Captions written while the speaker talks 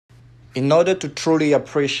In order to truly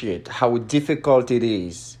appreciate how difficult it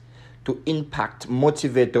is to impact,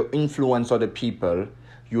 motivate, or influence other people,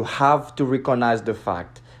 you have to recognize the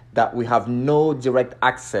fact that we have no direct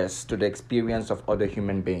access to the experience of other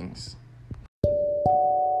human beings.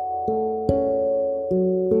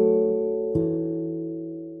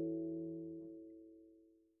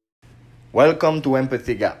 Welcome to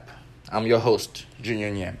Empathy Gap. I'm your host,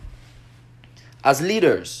 Junior Nyem. As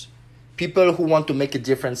leaders, people who want to make a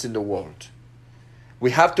difference in the world,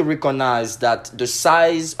 we have to recognize that the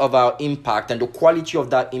size of our impact and the quality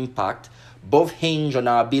of that impact both hinge on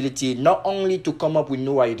our ability not only to come up with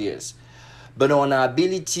new ideas, but on our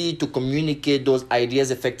ability to communicate those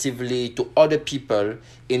ideas effectively to other people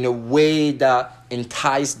in a way that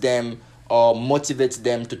entices them or motivates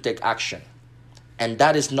them to take action. And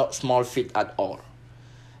that is not small feat at all,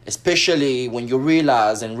 especially when you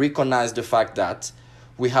realize and recognize the fact that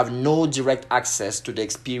we have no direct access to the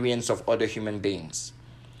experience of other human beings.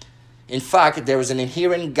 In fact, there is an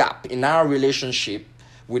inherent gap in our relationship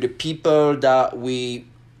with the people that we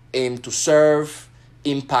aim to serve,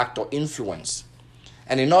 impact, or influence.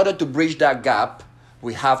 And in order to bridge that gap,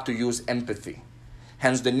 we have to use empathy.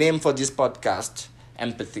 Hence the name for this podcast,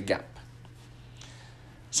 Empathy Gap.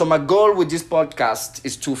 So my goal with this podcast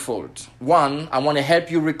is twofold. One, I want to help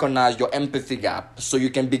you recognize your empathy gap so you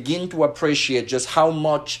can begin to appreciate just how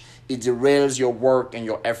much it derails your work and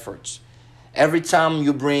your efforts. Every time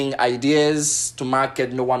you bring ideas to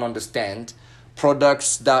market no one understands,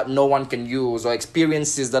 products that no one can use, or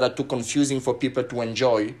experiences that are too confusing for people to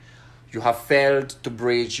enjoy, you have failed to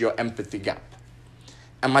bridge your empathy gap.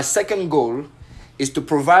 And my second goal is to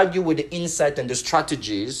provide you with the insight and the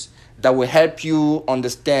strategies that will help you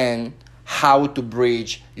understand how to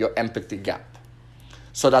bridge your empathy gap,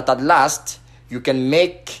 so that at last you can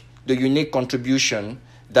make the unique contribution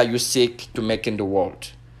that you seek to make in the world.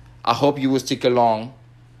 I hope you will stick along.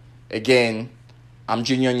 Again, I'm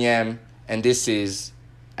Junior Nyem, and this is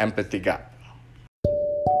Empathy Gap.